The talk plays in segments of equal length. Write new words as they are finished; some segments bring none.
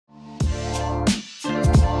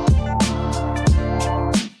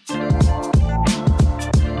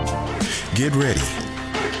Get ready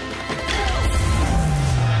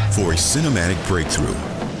for a cinematic breakthrough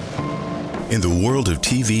in the world of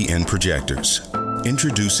TV and projectors.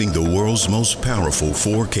 Introducing the world's most powerful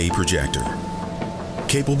 4K projector,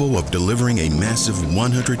 capable of delivering a massive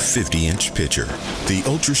 150-inch picture. The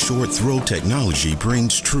ultra-short throw technology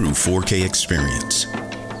brings true 4K experience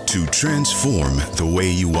to transform the way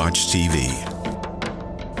you watch TV.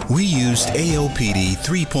 We used ALPD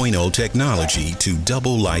 3.0 technology to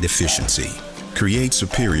double light efficiency, create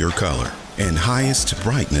superior color, and highest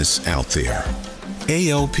brightness out there.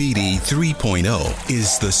 ALPD 3.0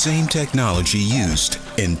 is the same technology used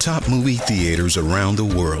in top movie theaters around the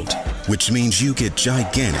world, which means you get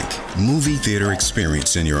gigantic movie theater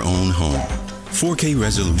experience in your own home. 4K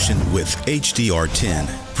resolution with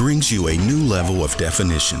HDR10 brings you a new level of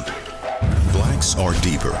definition. Blacks are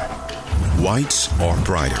deeper, whites are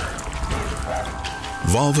brighter.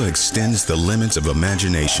 VAVA extends the limits of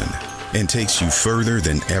imagination and takes you further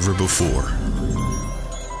than ever before.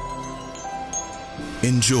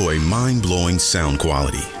 Enjoy mind-blowing sound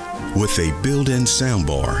quality with a built-in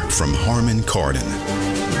soundbar from Harman Kardon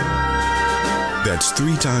that's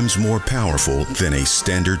 3 times more powerful than a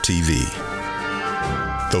standard TV.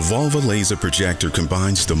 The VAVA laser projector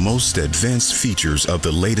combines the most advanced features of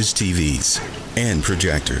the latest TVs and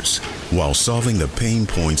projectors while solving the pain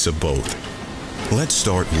points of both. Let's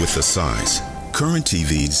start with the size. Current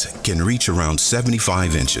TVs can reach around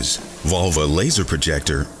 75 inches. VAVA laser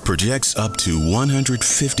projector projects up to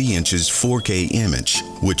 150 inches 4K image,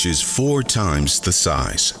 which is 4 times the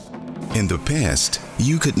size. In the past,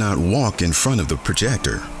 you could not walk in front of the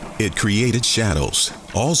projector. It created shadows.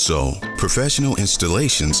 Also, professional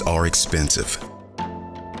installations are expensive.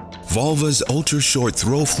 VAVA's ultra-short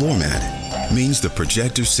throw floor mat means the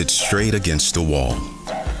projector sits straight against the wall,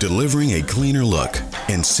 delivering a cleaner look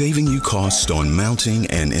and saving you costs on mounting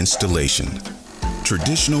and installation.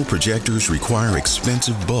 Traditional projectors require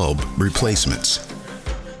expensive bulb replacements.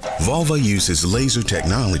 VAVA uses laser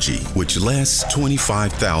technology, which lasts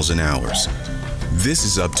 25,000 hours. This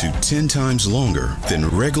is up to 10 times longer than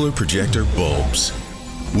regular projector bulbs,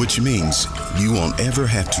 which means you won't ever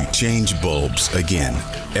have to change bulbs again,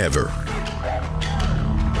 ever.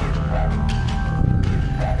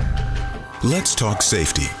 Let's talk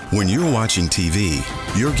safety. When you're watching TV,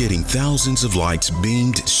 you're getting thousands of lights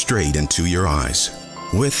beamed straight into your eyes.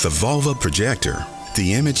 With the VAVA projector,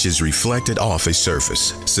 the image is reflected off a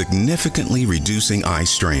surface, significantly reducing eye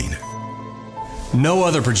strain. No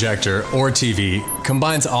other projector or TV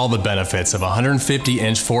combines all the benefits of a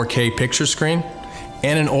 150-inch 4K picture screen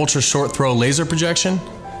and an ultra-short throw laser projection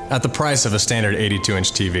at the price of a standard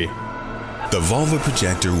 82-inch TV. The VAVA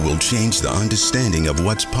projector will change the understanding of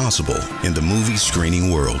what's possible in the movie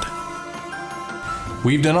screening world.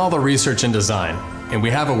 We've done all the research and design, and we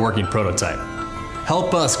have a working prototype.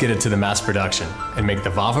 Help us get it to the mass production and make the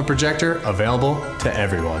VAVA projector available to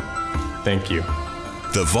everyone. Thank you.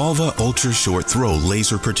 The VAVA Ultra Short Throw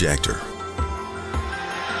Laser Projector.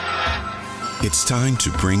 It's time to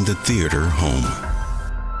bring the theater home.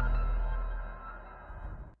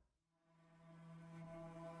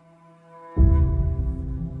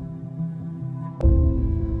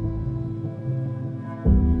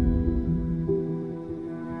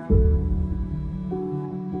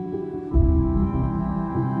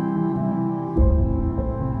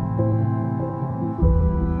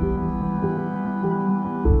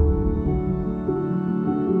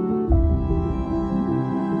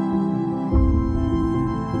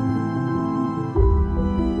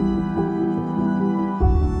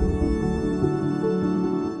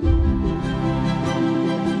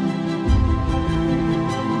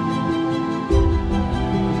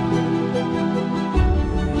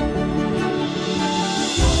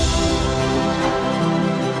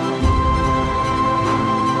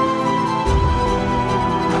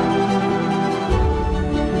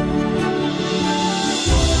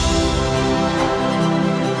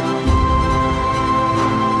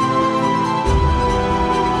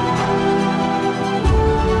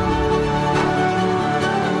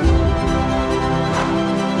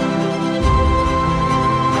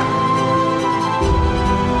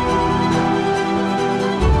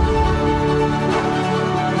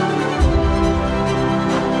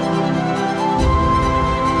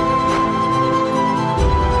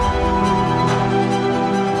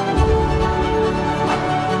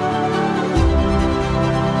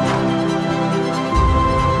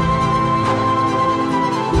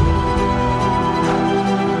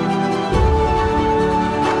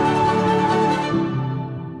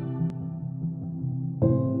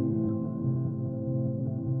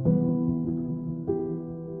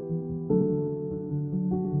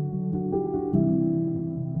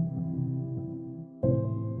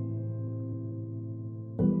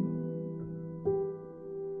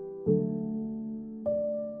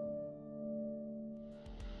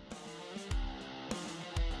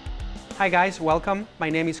 Hi guys, welcome.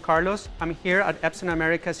 My name is Carlos. I'm here at Epson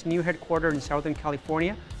America's new headquarters in Southern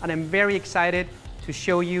California, and I'm very excited to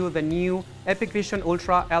show you the new EpiqVision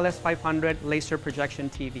Ultra LS500 laser projection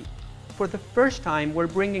TV. For the first time, we're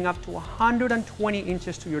bringing up to 120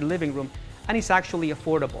 inches to your living room, and it's actually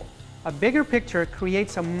affordable. A bigger picture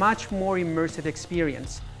creates a much more immersive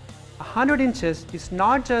experience. 100 inches is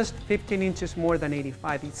not just 15 inches more than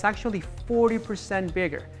 85, it's actually 40%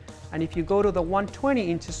 bigger. And if you go to the 120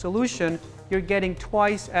 inches solution, you're getting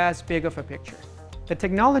twice as big of a picture. The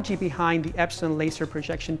technology behind the Epson laser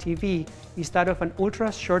projection TV is that of an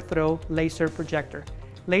ultra short throw laser projector.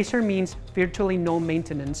 Laser means virtually no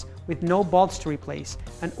maintenance with no bulbs to replace,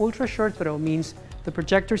 and ultra short throw means the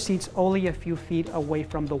projector sits only a few feet away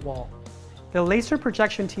from the wall. The laser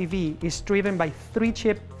projection TV is driven by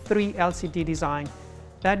 3-chip, 3 LCD design.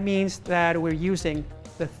 That means that we're using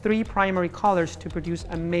the 3 primary colors to produce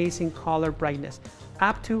amazing color brightness,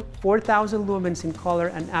 up to 4,000 lumens in color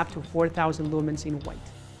and up to 4,000 lumens in white.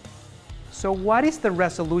 So what is the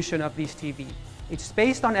resolution of this TV? It's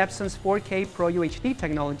based on Epson's 4K Pro UHD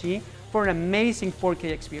technology for an amazing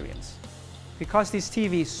 4K experience. Because this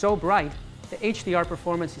TV is so bright, the HDR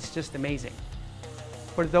performance is just amazing.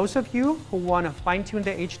 For those of you who want to fine-tune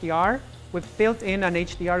the HDR, we've built in an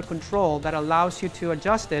HDR control that allows you to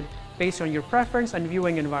adjust it based on your preference and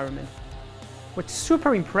viewing environment. What's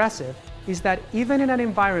super impressive is that even in an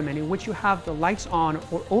environment in which you have the lights on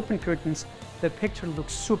or open curtains, the picture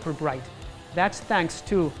looks super bright. That's thanks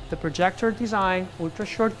to the projector design, ultra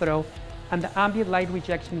short throw, and the ambient light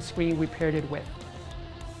rejection screen we paired it with.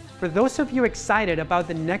 For those of you excited about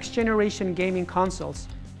the next generation gaming consoles,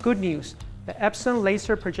 good news, the Epson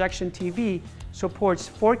laser projection TV supports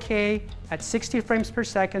 4K at 60 frames per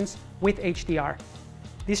second with HDR.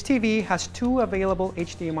 This TV has 2 available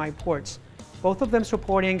HDMI ports, both of them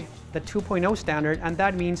supporting the 2.0 standard, and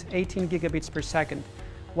that means 18 gigabits per second.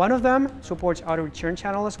 One of them supports auto return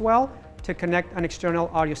channel as well to connect an external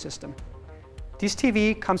audio system. This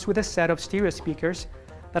TV comes with a set of stereo speakers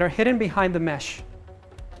that are hidden behind the mesh.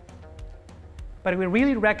 But we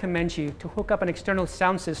really recommend you to hook up an external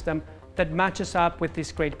sound system that matches up with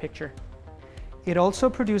this great picture. It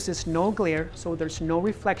also produces no glare, so there's no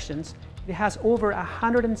reflections. It has over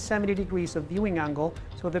 170 degrees of viewing angle,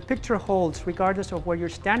 so the picture holds regardless of where you're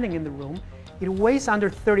standing in the room. It weighs under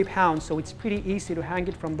 30 pounds, so it's pretty easy to hang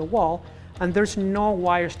it from the wall, and there's no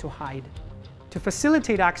wires to hide. To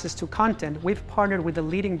facilitate access to content, we've partnered with the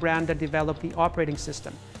leading brand that developed the operating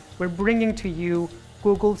system. We're bringing to you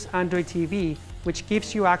Google's Android TV, which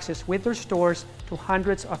gives you access with their stores to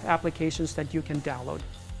hundreds of applications that you can download.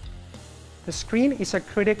 The screen is a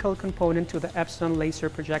critical component to the Epson laser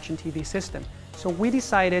projection TV system, so we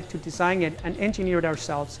decided to design it and engineer it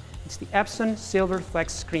ourselves. It's the Epson Silver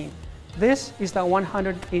Flex screen. This is the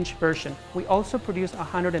 100-inch version. We also produce a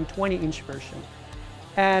 120-inch version.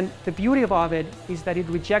 And the beauty of it is that it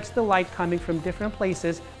rejects the light coming from different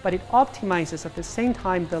places, but it optimizes at the same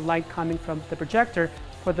time the light coming from the projector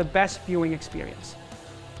for the best viewing experience.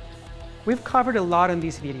 We've covered a lot in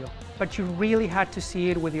this video, but you really had to see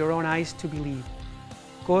it with your own eyes to believe.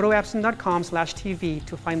 Go to epson.com/TV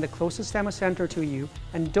to find the closest demo center to you,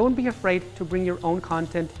 and don't be afraid to bring your own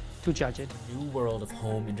content to judge it. New world of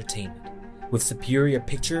home entertainment with superior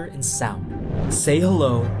picture and sound. Say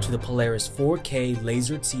hello to the Polaris 4K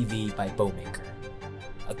Laser TV by Bomaker.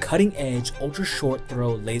 A cutting-edge, ultra-short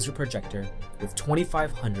throw laser projector with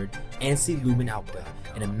 2500 ANSI lumen output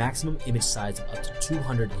and a maximum image size of up to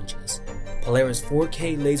 200 inches. Polaris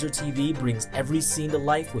 4K Laser TV brings every scene to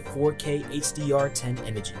life with 4K HDR10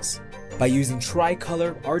 images. By using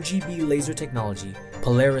tricolor RGB laser technology,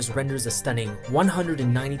 Polaris renders a stunning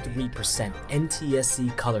 193% NTSC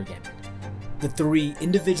color gamut. The 3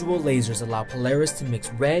 individual lasers allow Polaris to mix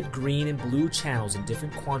red, green, and blue channels in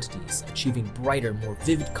different quantities, achieving brighter, more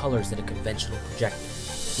vivid colors than a conventional projector,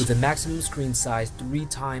 with a maximum screen size 3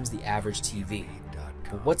 times the average TV.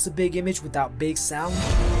 But what's a big image without big sound?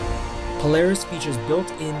 Polaris features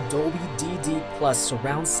built-in Dolby DD+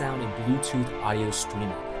 surround sound and Bluetooth audio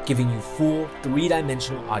streaming, giving you full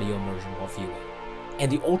 3-dimensional audio immersion while viewing.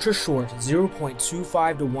 And the ultra-short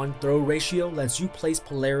 0.25:1 throw ratio lets you place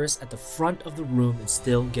Polaris at the front of the room and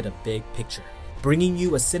still get a big picture, bringing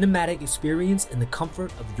you a cinematic experience in the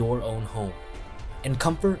comfort of your own home. And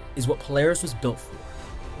comfort is what Polaris was built for,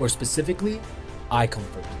 or specifically, eye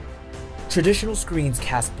comfort. Traditional screens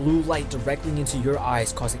cast blue light directly into your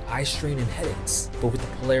eyes, causing eye strain and headaches, but with the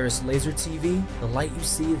Polaris Laser TV, the light you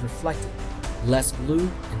see is reflected, less blue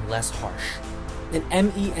and less harsh. And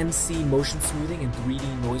MEMC motion smoothing and 3D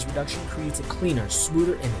noise reduction creates a cleaner,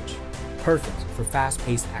 smoother image, perfect for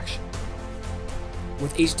fast-paced action.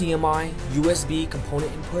 With HDMI, USB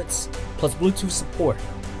component inputs, plus Bluetooth support,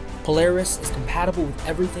 Polaris is compatible with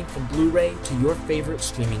everything from Blu-ray to your favorite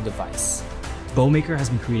streaming device. Bomaker has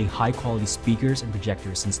been creating high-quality speakers and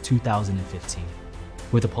projectors since 2015.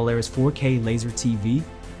 With the Polaris 4K laser TV,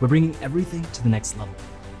 we're bringing everything to the next level.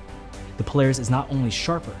 The Polaris is not only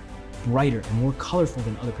sharper, brighter, and more colorful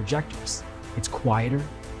than other projectors, it's quieter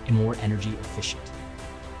and more energy efficient.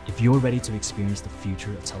 If you're ready to experience the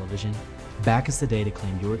future of television, back us today to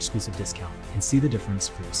claim your exclusive discount and see the difference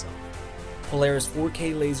for yourself. Polaris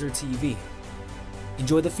 4K laser TV.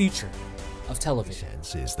 Enjoy the future of television.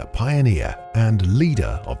 Hisense is the pioneer and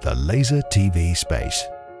leader of the laser TV space,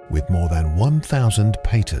 with more than 1,000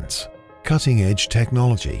 patents, cutting-edge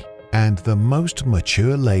technology, and the most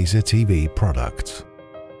mature laser TV products.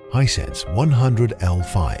 Hisense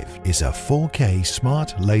 100L5 is a 4K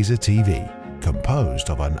smart laser TV composed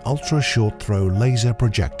of an ultra-short throw laser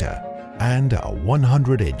projector and a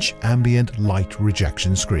 100-inch ambient light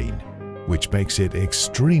rejection screen, which makes it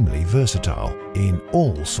extremely versatile in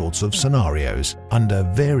all sorts of scenarios under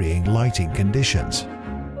varying lighting conditions.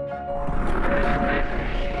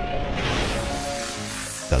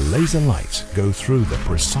 The laser lights go through the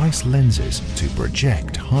precise lenses to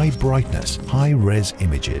project high brightness, high-res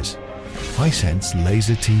images. Hisense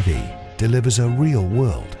Laser TV delivers a real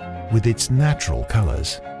world. With its natural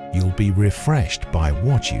colors, you'll be refreshed by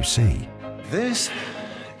what you see. This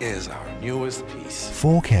is our newest piece.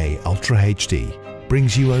 4K Ultra HD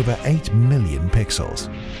brings you over 8 million pixels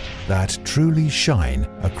that truly shine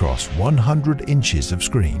across 100 inches of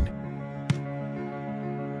screen.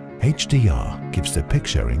 HDR gives the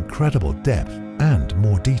picture incredible depth and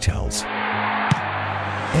more details.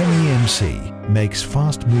 MEMC makes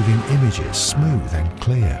fast-moving images smooth and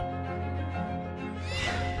clear.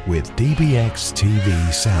 With DBX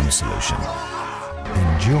TV sound solution,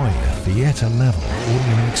 enjoy a theater-level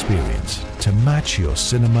audio experience to match your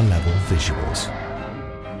cinema-level visuals.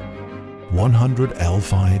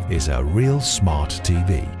 100L5 is a real smart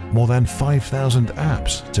TV. More than 5,000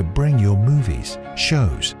 apps to bring your movies,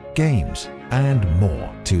 shows, games, and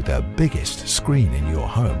more to the biggest screen in your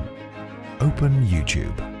home. Open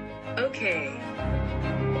YouTube. Okay.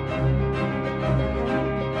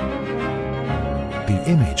 The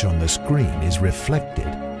image on the screen is reflected,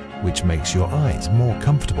 which makes your eyes more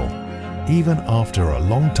comfortable, even after a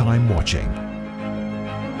long time watching.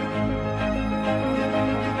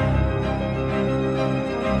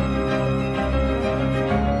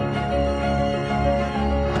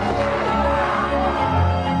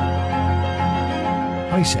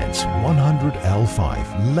 Hisense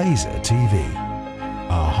 100L5 Laser TV.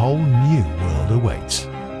 A whole new world awaits.